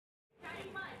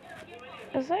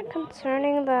Is it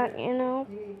concerning that,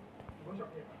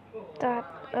 that,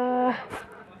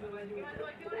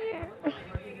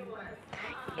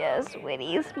 yes,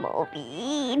 Whitty small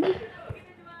bean.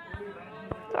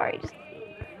 Sorry, just,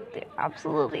 they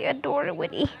absolutely adore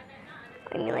Whitty.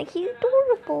 I mean, like, he's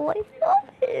adorable. I love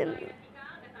him.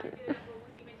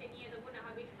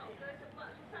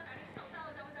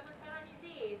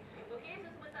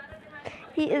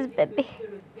 He is baby.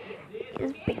 He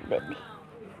is big baby.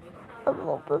 I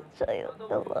love this child.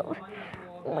 I love.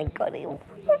 Oh my god, I love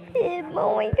him.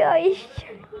 Oh my gosh.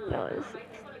 No,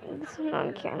 this is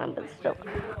not canon, but still. I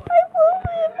love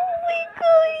him. Oh my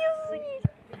god,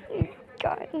 he's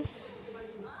God.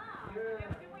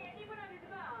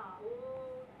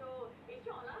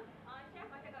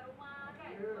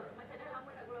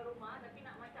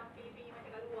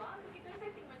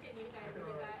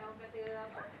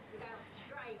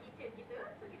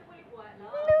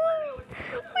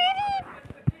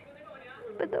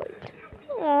 But no.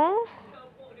 Aww.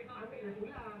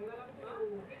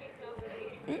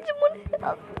 I just want to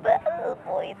have a bad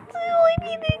boy too. I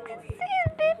need to see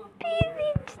his baby.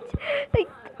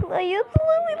 I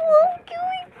absolutely love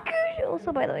going gosh. Also,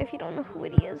 by the way, if you don't know who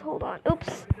Whitty is, hold on.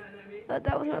 Oops.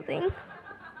 That was nothing.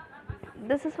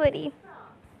 This is Whitty.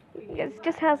 You guys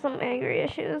just has some anger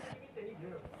issues.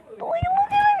 Oh,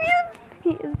 look at him.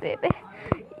 He is baby.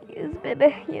 He is baby.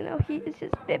 He is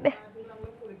just baby.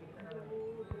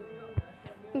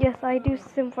 Yes, I do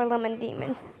sim for Lemon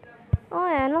Demon. Oh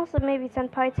yeah, and also maybe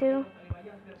Senpai too.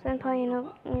 Senpai,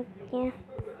 yeah.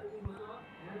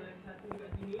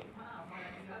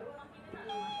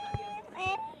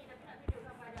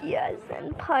 Yeah,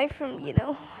 Senpai from,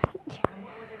 No,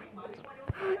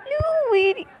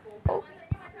 wait. Oh.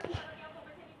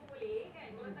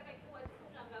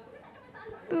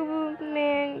 Boo boo,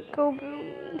 man, go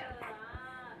boo.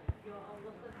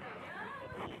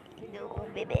 No,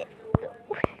 baby.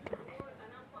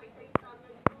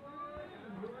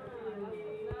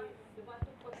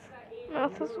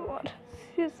 Mouth is watering.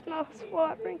 His mouth is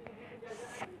watering.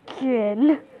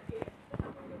 Skin.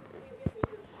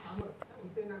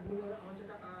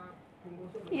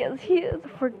 Yes, he is,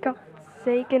 for God's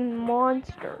sake, a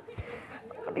monster.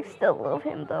 But I still love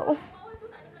him, though.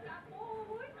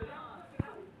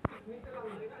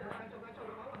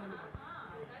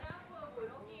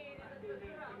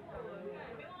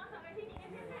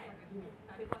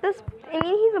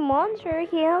 He's a monster.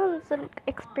 He hasn't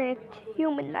experienced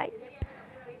human life.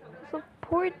 So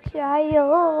poor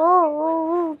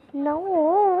child.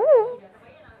 No.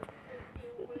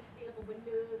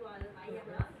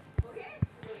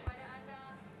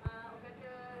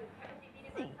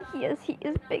 Yes, he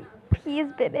is big. He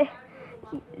is baby.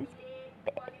 He is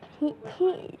baby. He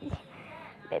is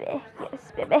baby.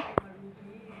 Yes, baby.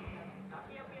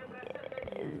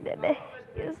 Yes, baby.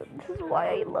 Yes, this is why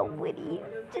I love Whitty.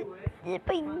 Oh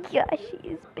my gosh, he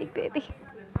is big baby.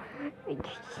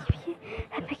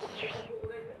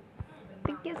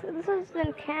 Yes, this is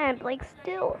in camp. Like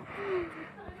still,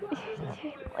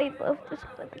 I love this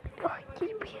one.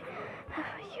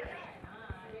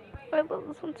 I love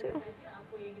this one too.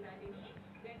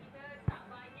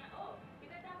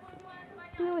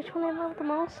 You know which one I love the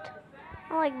most?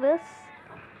 I like this.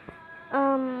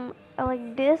 I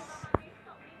like this.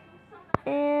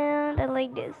 And I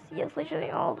like this. Yes, literally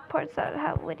all the parts that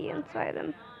have Whitty inside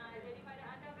them.